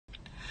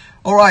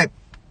All right,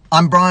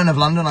 I'm Brian of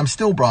London. I'm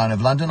still Brian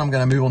of London. I'm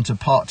going to move on to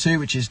part 2,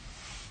 which is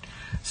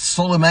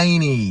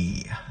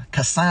Soleimani,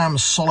 Qassam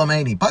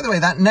Soleimani. By the way,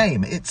 that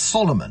name, it's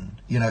Solomon.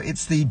 You know,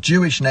 it's the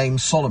Jewish name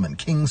Solomon,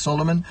 King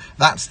Solomon.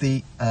 That's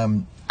the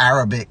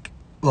Arabic,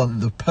 well,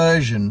 the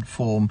Persian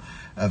form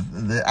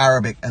of the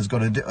Arabic has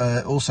got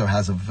a, also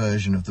has a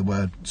version of the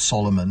word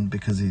Solomon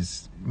because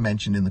he's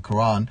mentioned in the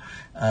Quran.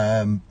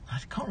 I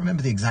can't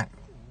remember the exact,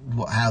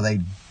 how they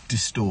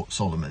distort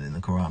Solomon in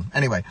the Quran.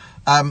 Anyway,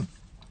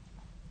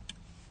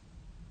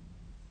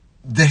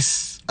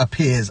 this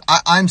appears,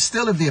 I'm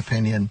still of the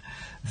opinion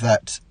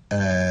that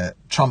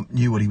Trump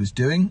knew what he was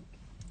doing.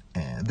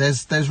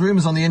 There's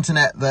rumors on the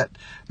internet that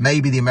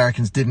maybe the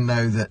Americans didn't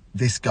know that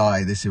this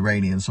guy, this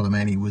Iranian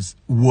Soleimani,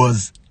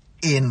 was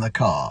in the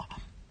car.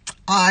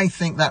 I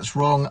think that's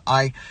wrong.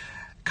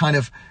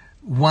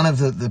 One of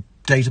the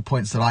data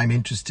points that I'm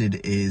interested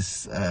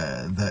is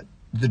that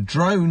the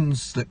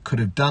drones that could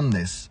have done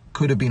this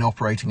could have been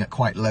operating at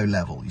quite low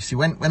level. You see,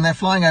 when they're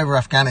flying over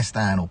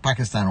Afghanistan or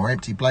Pakistan or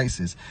empty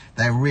places,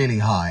 they're really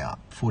high up,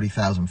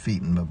 40,000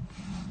 feet, and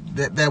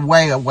they're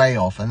way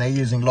off, and they're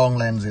using long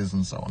lenses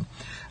and so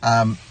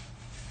on,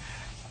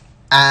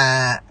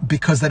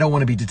 because they don't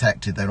want to be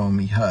detected, they don't want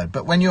to be heard.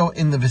 But when you're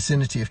in the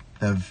vicinity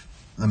of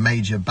the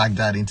major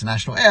Baghdad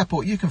International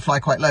Airport, you can fly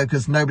quite low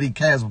because nobody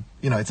cares,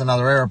 you know, it's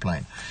another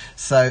aeroplane.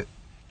 So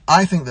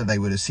I think that they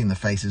would have seen the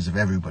faces of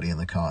everybody in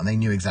the car, and they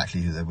knew exactly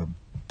who they were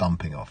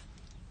bumping off.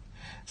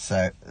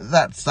 So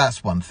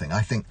that's one thing.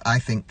 I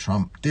think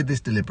Trump did this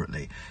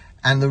deliberately,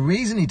 and the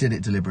reason he did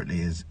it deliberately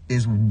is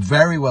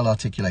very well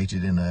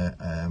articulated in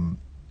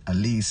a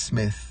Lee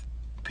Smith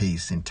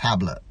piece in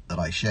Tablet that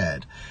I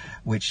shared,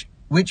 which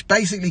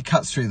basically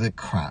cuts through the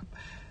crap.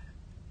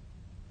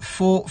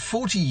 For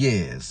 40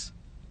 years,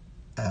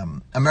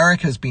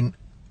 America has been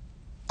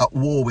at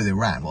war with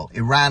Iran. Well,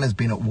 Iran has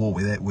been at war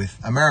with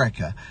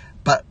America,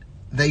 but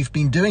they've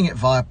been doing it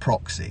via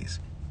proxies.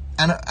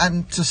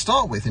 And to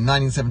start with, in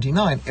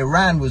 1979,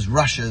 Iran was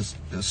Russia's,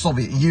 the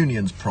Soviet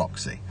Union's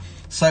proxy.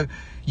 So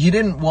you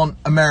didn't want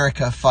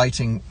America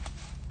fighting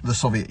the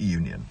Soviet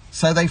Union.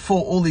 So they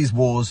fought all these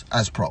wars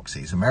as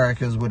proxies.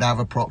 Americans would have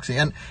a proxy.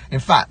 And in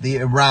fact, the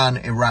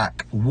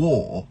Iran-Iraq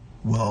war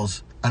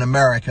was an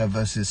America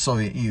versus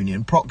Soviet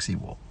Union proxy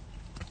war.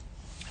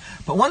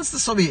 But once the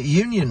Soviet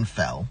Union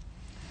fell,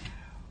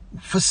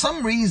 for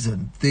some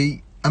reason,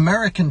 the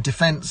American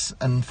defense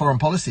and foreign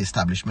policy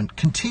establishment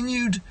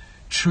continued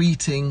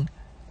treating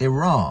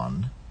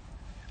Iran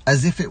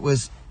as if it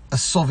was a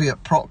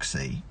Soviet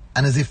proxy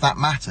and as if that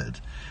mattered.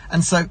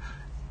 And so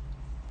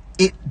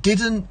it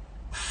didn't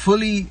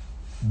fully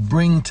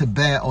bring to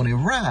bear on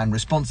Iran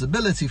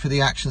responsibility for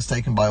the actions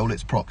taken by all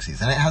its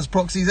proxies. And it has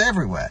proxies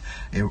everywhere.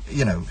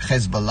 You know,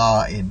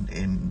 Hezbollah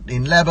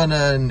in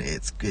Lebanon,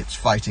 it's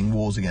fighting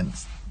wars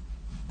against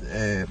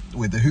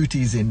with the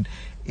Houthis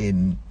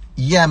in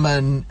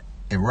Yemen,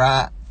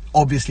 Iraq.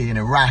 Obviously in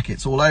Iraq,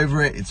 it's all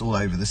over it. It's all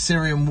over the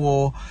Syrian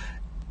war.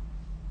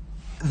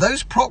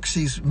 Those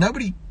proxies,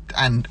 nobody,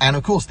 and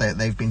of course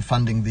they've been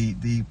funding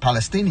the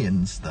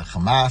Palestinians, the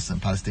Hamas and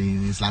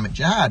Palestinian Islamic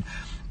Jihad,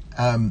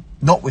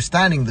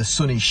 notwithstanding the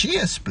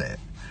Sunni-Shia split.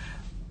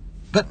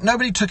 But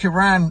nobody took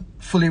Iran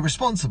fully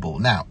responsible.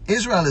 Now,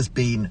 Israel has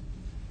been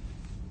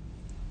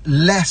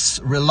less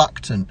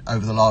reluctant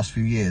over the last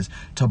few years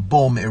to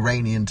bomb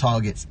Iranian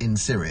targets in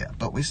Syria,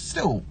 but we're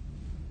still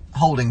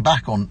holding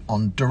back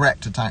on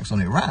direct attacks on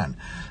Iran.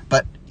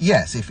 But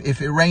yes,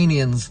 if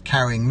Iranians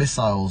carrying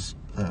missiles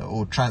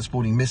or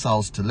transporting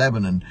missiles to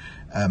Lebanon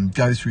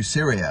go through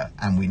Syria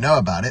and we know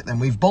about it, then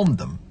we've bombed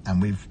them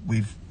and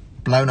we've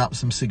blown up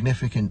some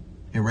significant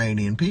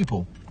Iranian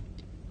people.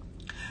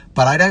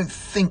 But I don't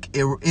think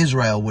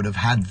Israel would have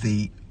had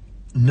the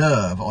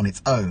nerve on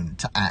its own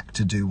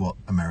to do what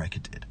America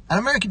did. And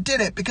America did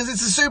it because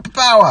it's a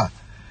superpower.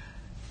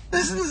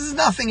 This is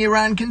nothing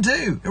Iran can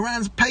do.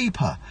 Iran's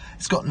paper.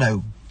 It's got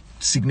no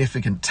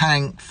significant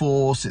tank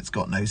force. It's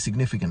got no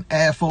significant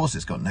air force.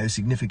 It's got no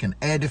significant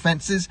air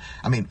defenses.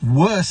 I mean,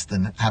 worse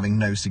than having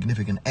no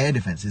significant air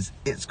defenses,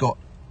 it's got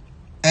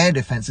air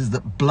defenses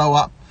that blow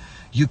up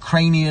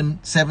Ukrainian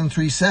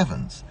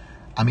 737s.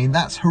 I mean,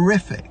 that's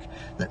horrific.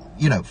 That,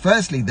 you know,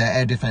 firstly, their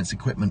air defense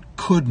equipment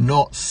could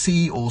not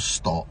see or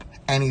stop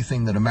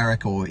anything that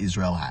America or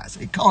Israel has.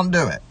 It can't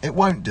do it. It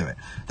won't do it.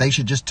 They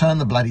should just turn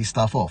the bloody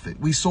stuff off.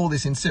 We saw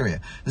this in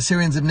Syria. The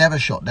Syrians have never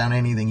shot down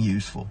anything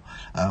useful.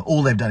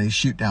 All they've done is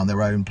shoot down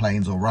their own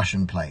planes or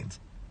Russian planes.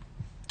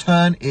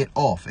 Turn it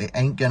off. It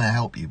ain't going to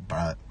help you,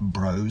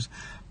 bros.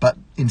 But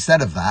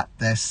instead of that,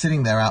 they're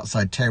sitting there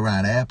outside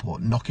Tehran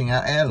airport knocking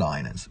out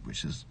airliners,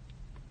 which is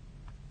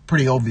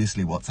pretty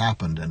obviously what's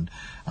happened. And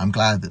I'm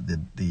glad that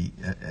the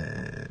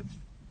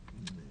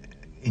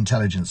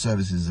intelligence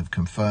services have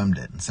confirmed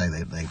it and say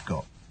they've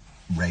got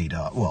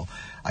radar. Well,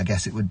 I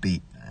guess it would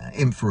be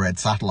infrared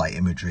satellite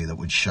imagery that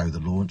would show the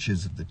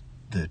launches of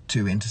the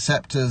two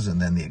interceptors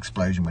and then the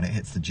explosion when it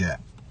hits the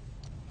jet.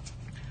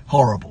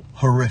 Horrible,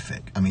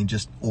 horrific. I mean,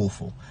 just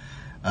awful.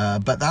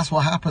 But that's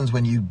what happens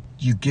when you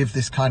give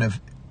this kind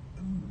of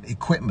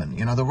equipment.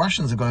 You know, the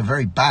Russians have got a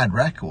very bad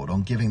record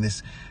on giving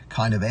this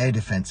kind of air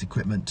defense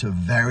equipment to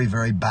very,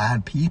 very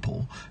bad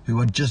people who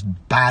are just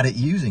bad at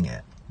using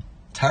it.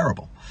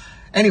 Terrible.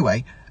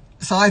 Anyway,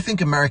 so I think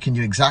America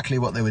knew exactly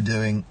what they were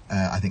doing.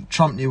 I think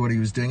Trump knew what he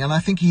was doing, and I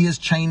think he has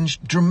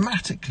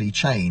dramatically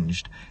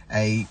changed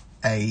a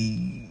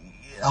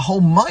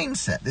whole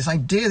mindset. This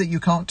idea that you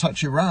can't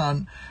touch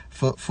Iran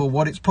for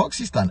what its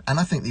proxy's done. And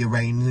I think the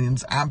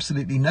Iranians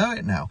absolutely know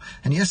it now.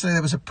 And yesterday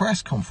there was a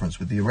press conference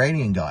with the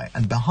Iranian guy,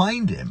 and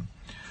behind him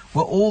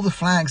were all the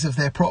flags of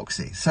their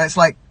proxies. So it's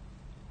like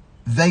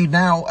they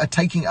now are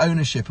taking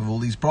ownership of all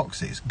these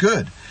proxies.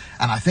 Good.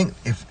 And I think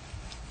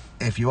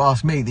if you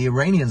ask me, the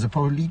Iranians are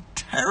probably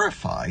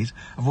terrified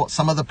of what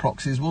some of the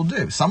proxies will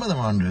do. Some of them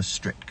are under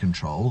strict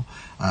control.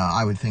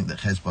 I would think that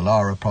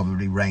Hezbollah are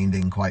probably reined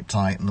in quite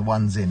tight, and the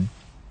ones in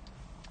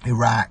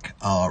Iraq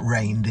are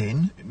reined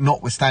in,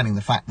 notwithstanding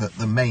the fact that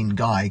the main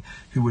guy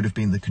who would have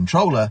been the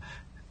controller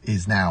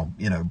is now,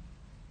 you know,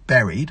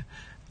 buried.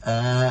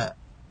 The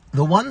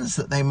ones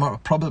that they are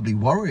probably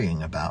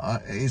worrying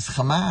about is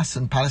Hamas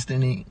and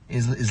Palestinian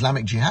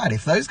Islamic Jihad.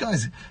 If those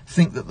guys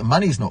think that the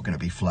money's not going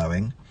to be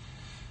flowing,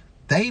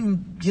 they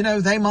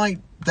might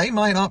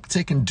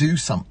uptick and do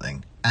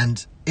something.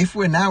 And if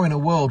we're now in a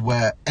world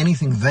where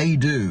anything they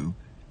do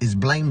is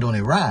blamed on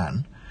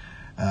Iran,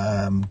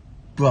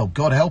 well,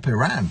 God help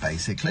Iran,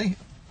 basically.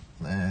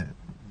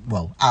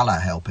 Well, Allah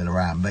help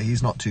Iran, but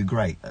he's not too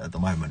great at the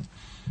moment.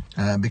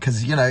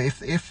 Because, you know,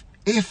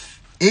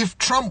 if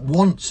Trump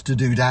wants to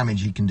do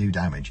damage, he can do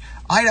damage.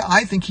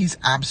 I think he's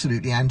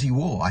absolutely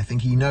anti-war. I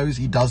think he knows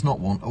he does not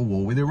want a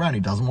war with Iran. He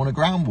doesn't want a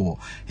ground war.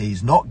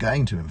 He's not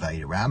going to invade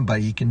Iran,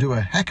 but he can do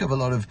a heck of a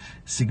lot of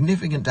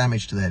significant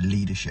damage to their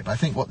leadership. I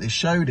think what this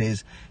showed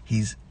is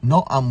he's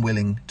not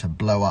unwilling to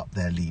blow up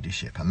their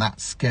leadership, and that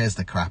scares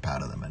the crap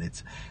out of them. And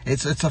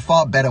it's a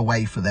far better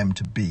way for them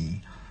to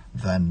be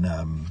than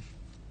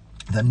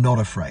not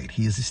afraid.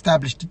 He has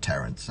established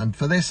deterrence, and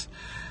for this,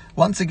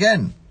 once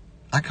again,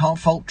 I can't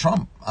fault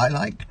Trump. I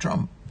like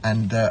Trump,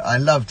 and I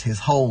loved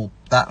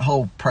that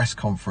whole press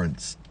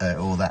conference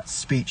or that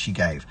speech he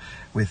gave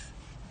with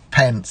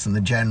Pence and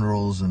the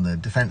generals and the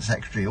defense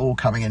secretary all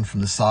coming in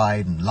from the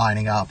side and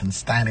lining up and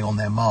standing on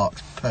their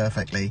marks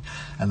perfectly.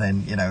 And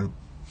then, you know,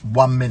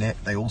 1 minute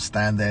they all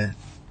stand there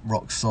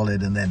rock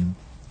solid, and then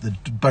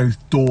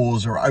both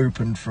doors are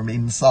opened from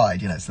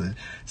inside. You know,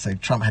 so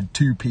Trump had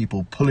two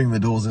people pulling the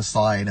doors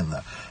aside, and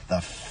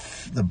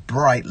the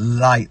bright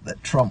light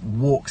that Trump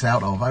walks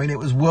out of. I mean, it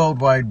was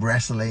worldwide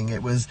wrestling.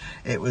 It was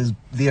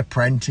The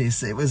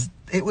Apprentice. It was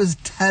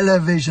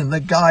television. The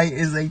guy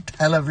is a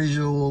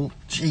televisual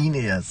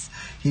genius.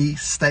 He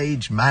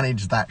stage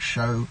managed that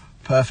show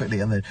perfectly,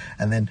 and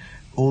then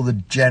all the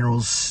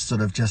generals sort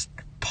of just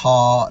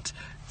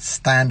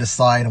stand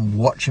aside and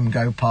watch him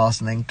go past,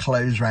 and then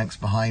close ranks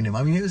behind him.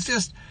 I mean,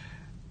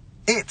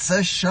 it's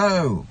a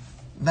show.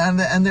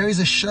 And there is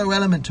a show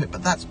element to it,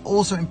 but that's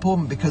also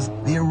important because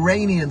the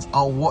Iranians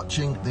are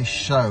watching this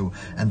show,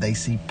 and they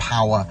see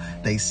power,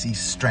 they see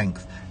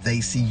strength,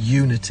 they see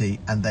unity,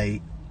 and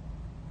they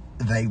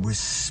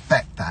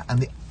respect that. And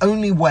the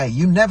only way,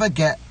 you never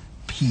get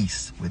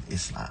peace with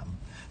Islam.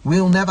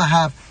 We'll never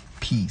have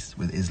peace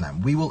with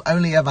Islam. We will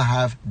only ever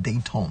have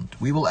détente.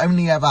 We will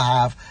only ever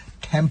have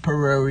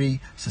temporary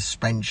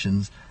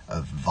suspensions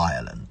of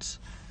violence.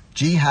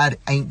 Jihad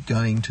ain't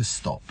going to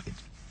stop.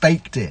 It's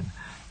baked in.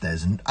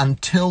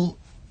 Until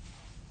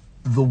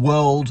the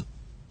world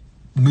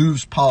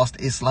moves past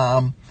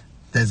Islam,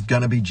 there's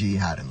going to be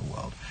jihad in the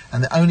world.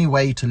 And the only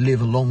way to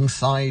live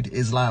alongside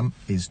Islam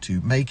is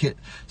to make it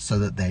so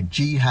that their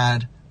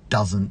jihad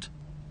doesn't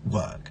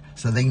work.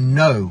 So they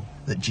know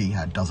that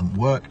jihad doesn't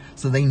work.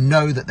 So they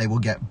know that they will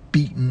get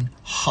beaten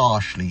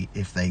harshly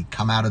if they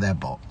come out of their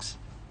box.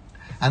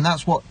 And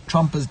that's what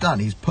Trump has done.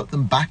 He's put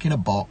them back in a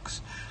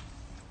box.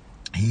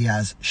 He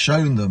has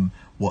shown them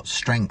what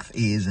strength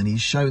is, and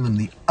he's shown them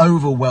the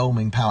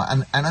overwhelming power.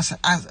 And as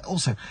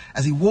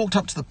he walked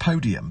up to the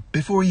podium,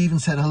 before he even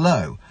said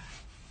hello,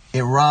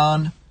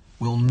 Iran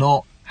will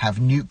not have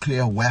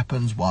nuclear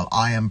weapons while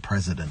I am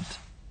president.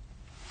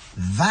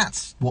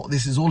 That's what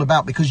this is all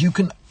about, because you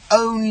can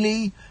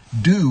only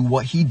do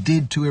what he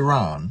did to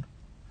Iran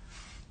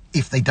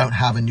if they don't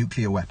have a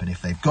nuclear weapon.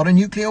 If they've got a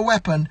nuclear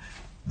weapon,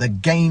 the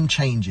game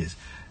changes.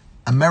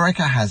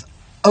 America has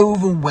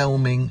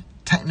overwhelming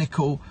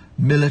technical,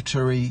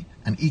 military,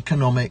 and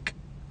economic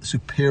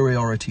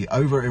superiority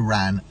over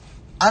Iran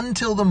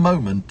until the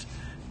moment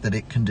that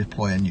it can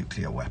deploy a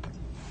nuclear weapon.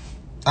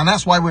 And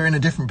that's why we're in a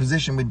different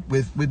position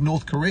with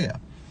North Korea.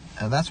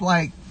 And that's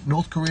why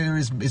North Korea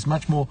is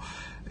much more,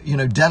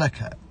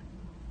 delicate.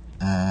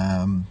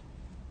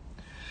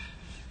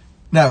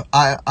 No,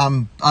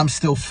 I'm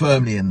still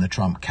firmly in the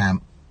Trump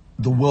camp.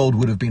 The world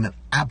would have been an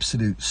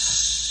absolute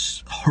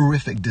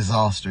horrific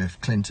disaster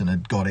if Clinton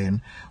had got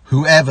in.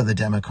 Whoever the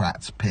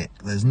Democrats pick,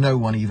 there's no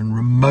one even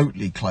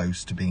remotely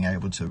close to being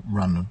able to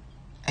run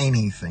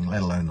anything,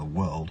 let alone the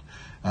world.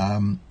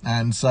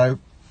 And so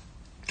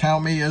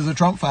count me as a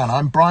Trump fan.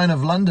 I'm Brian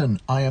of London.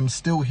 I am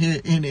still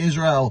here in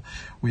Israel.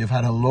 We have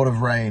had a lot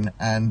of rain,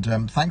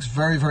 and thanks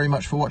very, very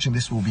much for watching.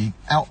 This will be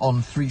out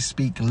on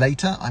 3Speak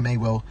later. I may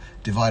well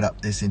divide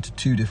up this into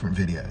 2 different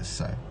videos,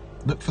 so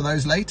look for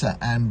those later.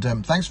 And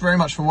thanks very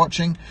much for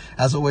watching.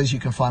 As always, you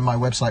can find my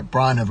website,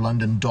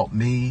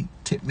 brianoflondon.me.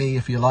 Tip me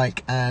if you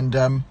like.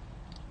 And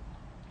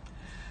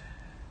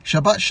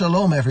Shabbat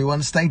Shalom,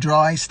 everyone. Stay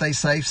dry, stay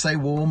safe, stay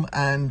warm,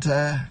 and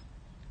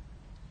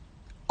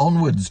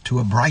onwards to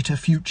a brighter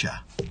future.